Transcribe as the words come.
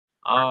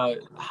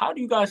How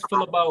do you guys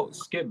feel about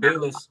Skip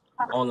Bayless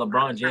on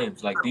LeBron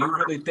James? Like, do you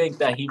really think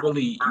that he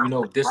really,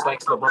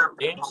 dislikes LeBron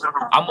James?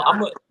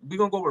 We're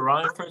gonna go with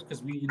Ryan first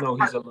because he's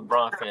a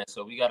LeBron fan,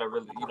 so we gotta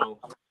really,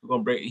 we're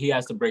gonna break. He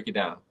has to break it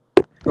down.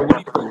 So, what do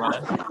you think,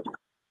 Ryan?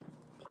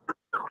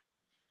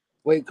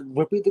 Wait,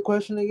 repeat the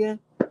question again.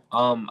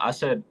 I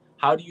said,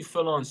 how do you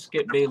feel on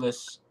Skip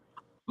Bayless,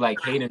 like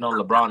hating on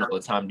LeBron all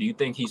the time? Do you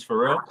think he's for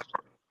real?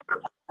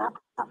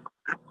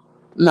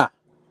 Nah,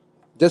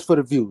 just for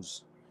the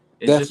views.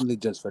 It's Definitely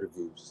just for the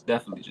views.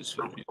 definitely just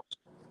for the views.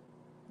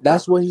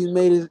 That's what he's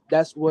made his.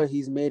 That's what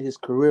he's made his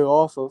career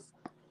off of.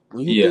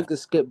 When you Yeah. think of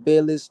Skip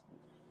Bayless,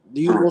 do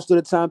you most of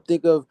the time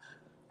think of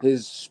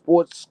his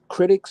sports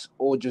critics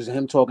or just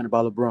him talking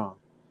about LeBron?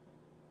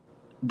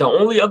 The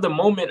only other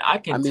moment I I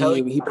can tell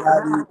you. mean, he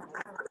probably.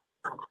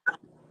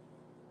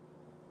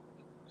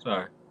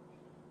 Sorry.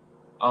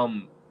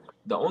 Um,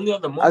 the only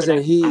other I moment I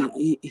said can.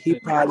 he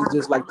probably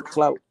just like the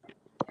clout.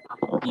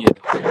 Yeah.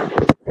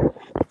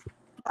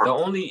 The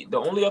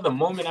only other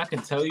moment I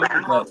can tell you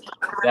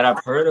that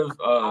I've heard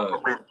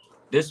of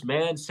this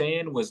man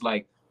saying was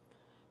like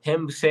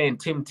him saying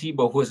Tim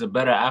Tebow was a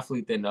better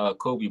athlete than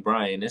Kobe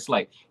Bryant. It's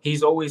like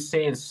he's always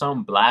saying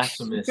some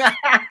blasphemous.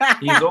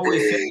 He's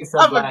always saying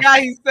some I forgot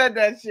blasphemous. he said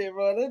that shit,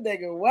 bro. This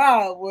nigga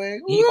wild, boy.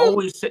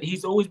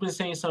 He's always been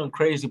saying something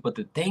crazy, but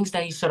the things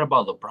that he said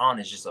about LeBron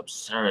is just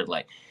absurd.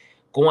 Like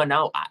going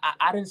out,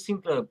 I didn't see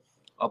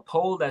a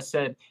poll that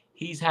said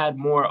he's had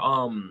more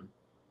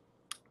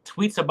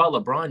tweets about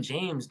LeBron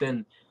James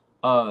than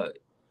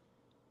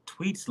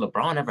tweets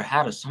LeBron ever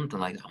had or something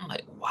like that. I'm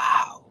like,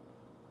 wow.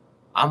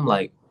 I'm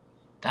like,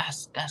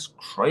 that's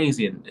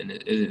crazy and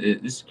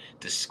it's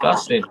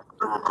disgusting.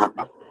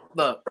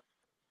 Look,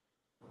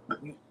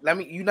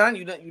 you done?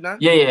 You done?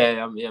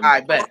 Yeah. All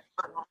right, bet.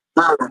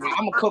 I'm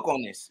gonna cook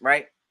on this,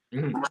 right?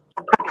 Mm-hmm.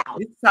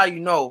 This is how you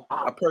know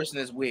a person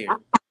is weird,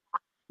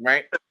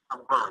 right?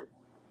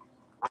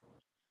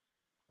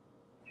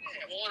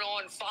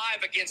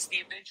 1-on-5 against the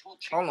eventual.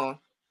 Hold on.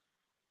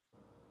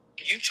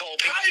 You told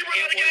me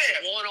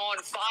it was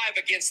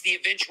 1-on-5 against the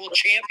eventual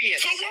champion.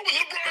 So what was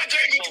LeBron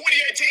James in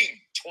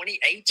 2018?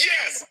 2018?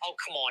 Yes. Oh,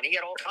 come on. He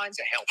had all kinds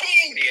of help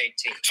Boom. in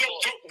 2018. So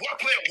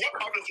what player?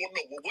 I just want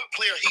to know what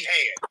player he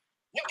had.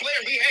 What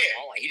player he had?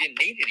 Oh, he didn't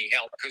need any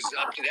help because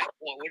up to that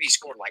point, what he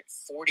scored like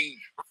 45.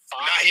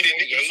 Nah, he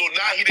didn't. So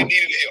now he didn't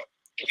need any help.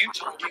 You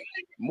told me.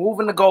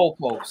 Moving the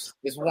goalposts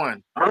is one.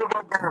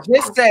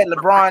 Just said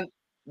LeBron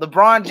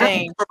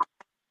James.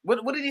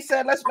 What did he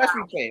say? Let's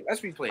replay it.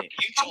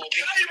 You told me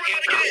it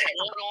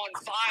was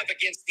 1-on-5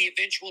 against the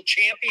eventual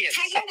champion.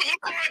 So what was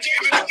LeBron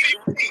James in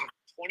 2018?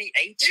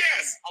 2018?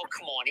 Yes. Oh,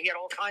 come on. He had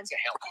all kinds of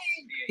help.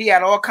 He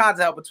had all kinds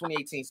of help in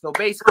 2018. So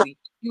basically,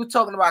 he was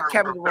talking about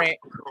Kevin Durant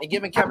and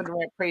giving Kevin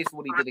Durant praise for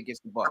what he did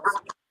against the Bucks.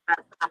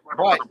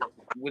 But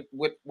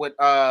what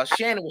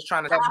Shannon was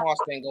trying to have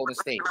Monster in Golden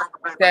State.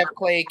 Steph,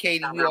 Clay,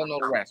 KD, we all know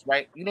the rest,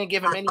 right? You didn't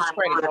give him any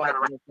credit going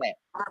up against that.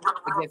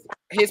 Against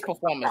his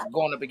performance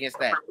going up against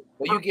that.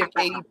 But you give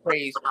KD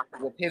praise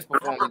with his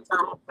performance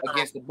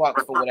against the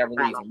Bucks for whatever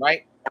reason,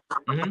 right?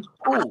 Mm-hmm.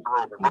 Cool.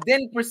 He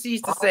then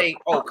proceeds to say,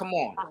 oh, come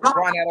on.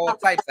 LeBron had all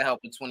types of help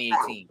in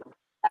 2018.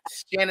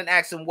 Shannon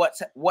asked him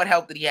what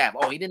help did he have?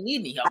 Oh, he didn't need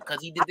any help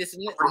because he did this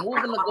and this.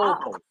 Moving the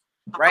goalpost,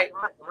 right?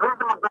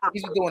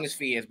 He's been doing this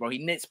for years, bro. He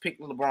nitpicks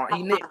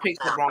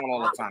LeBron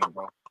all the time,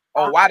 bro.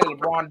 Oh, why did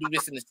LeBron do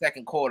this in the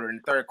second quarter, in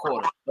the third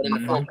quarter, but in the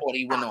fourth quarter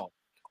he went off?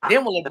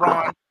 Then when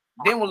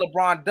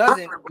LeBron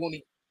doesn't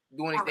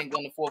do anything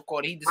during the fourth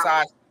quarter, he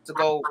decides to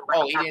go,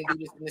 oh, he didn't do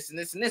this and this and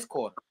this in this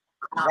quarter,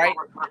 right?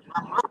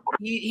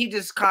 He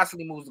just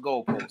constantly moves the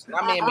goalposts.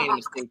 I may have made a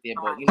mistake there,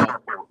 but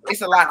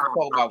it's a lot to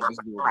talk about with this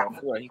dude, bro.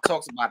 For real. He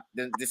talks about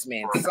this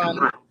man's son.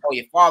 Oh,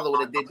 your father would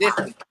have did this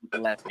with the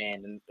left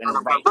hand and the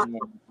right hand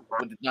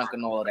with the dunk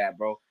and all of that,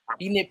 bro.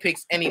 He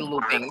nitpicks any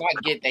little thing. And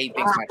I get that he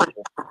thinks like,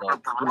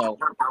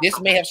 this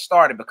may have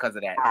started because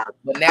of that,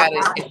 but now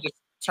it's just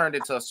turned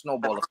into a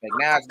snowball effect.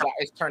 Now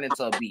it's turned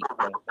into a beast,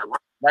 bro.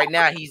 Right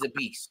now, he's a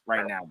beast.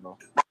 Right now, bro.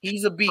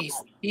 He's a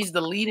beast. He's the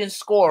leading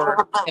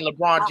scorer in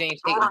LeBron James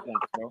hating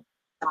points, bro.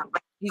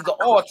 He's the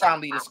all-time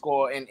leading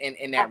scorer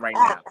in that right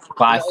now.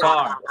 By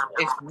far.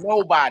 It's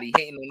nobody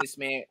hating on this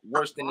man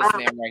worse than this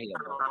man right here,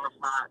 bro.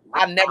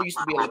 I never used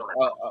to be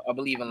a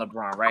believer in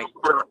LeBron, right?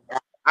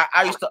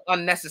 I used to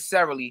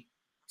unnecessarily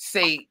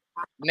say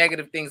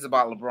negative things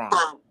about LeBron.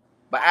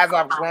 But as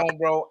I've grown,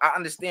 bro, I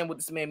understand what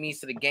this man means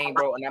to the game,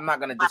 bro, and I'm not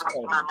going to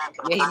discredit him.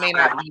 Yeah, he may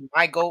not be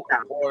my GOAT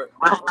or,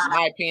 in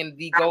my opinion,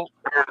 the GOAT,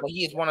 but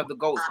he is one of the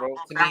GOATs, bro.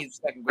 To me, he's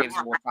the second greatest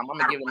of all time. I'm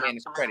going to give the man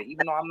his credit.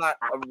 Even though I'm not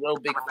a real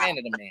big fan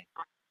of the man,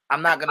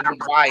 I'm not going to be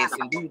biased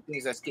and do the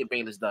things that Skip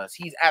Bayless does.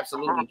 He's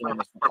absolutely doing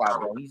this for clout,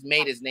 bro. He's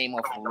made his name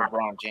off of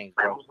LeBron James,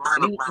 bro,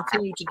 and he will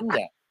continue to do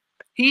that.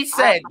 He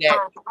said that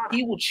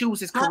he will choose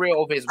his career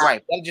over his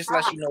wife. That just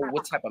lets you know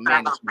what type of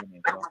man this man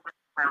is, bro.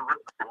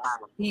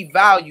 He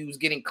values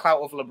getting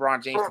clout off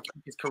LeBron James to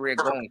keep his career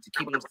going, to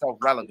keep himself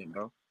relevant,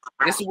 bro.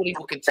 This is what he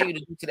will continue to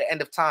do to the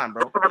end of time,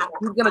 bro.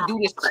 He's gonna do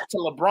this to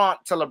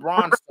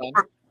LeBron's son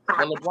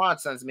when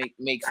LeBron's sons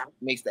makes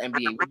the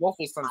NBA. Both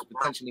his sons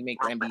potentially make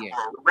the NBA. He's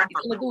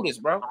gonna do this,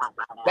 bro.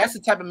 That's the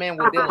type of man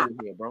we're dealing with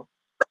here, bro.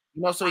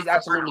 You know, so he's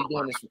absolutely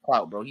doing this for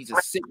clout, bro. He's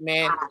a sick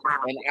man,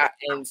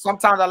 and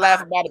sometimes I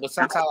laugh about it, but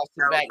sometimes I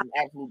sit back in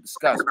absolute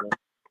disgust, bro.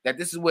 That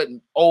this is what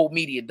old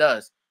media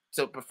does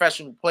to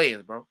professional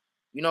players, bro.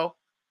 You know,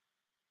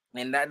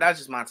 and that's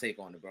just my take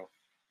on it, bro.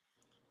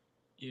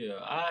 Yeah,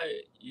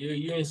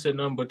 you ain't said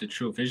nothing but the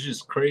truth. It's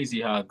just crazy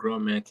how a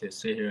grown man can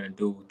sit here and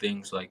do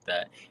things like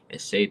that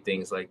and say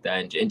things like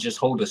that and just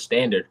hold a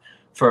standard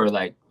for,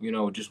 like, you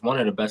know, just one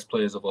of the best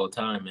players of all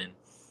time. And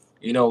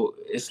you know,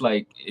 it's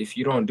like if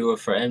you don't do it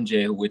for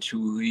MJ,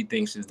 who he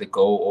thinks is the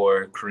GOAT,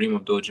 or Kareem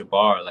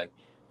Abdul-Jabbar, like,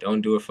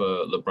 don't do it for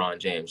LeBron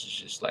James. It's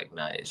just like,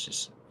 nah, it's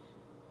just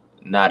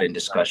not in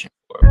discussion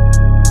for him.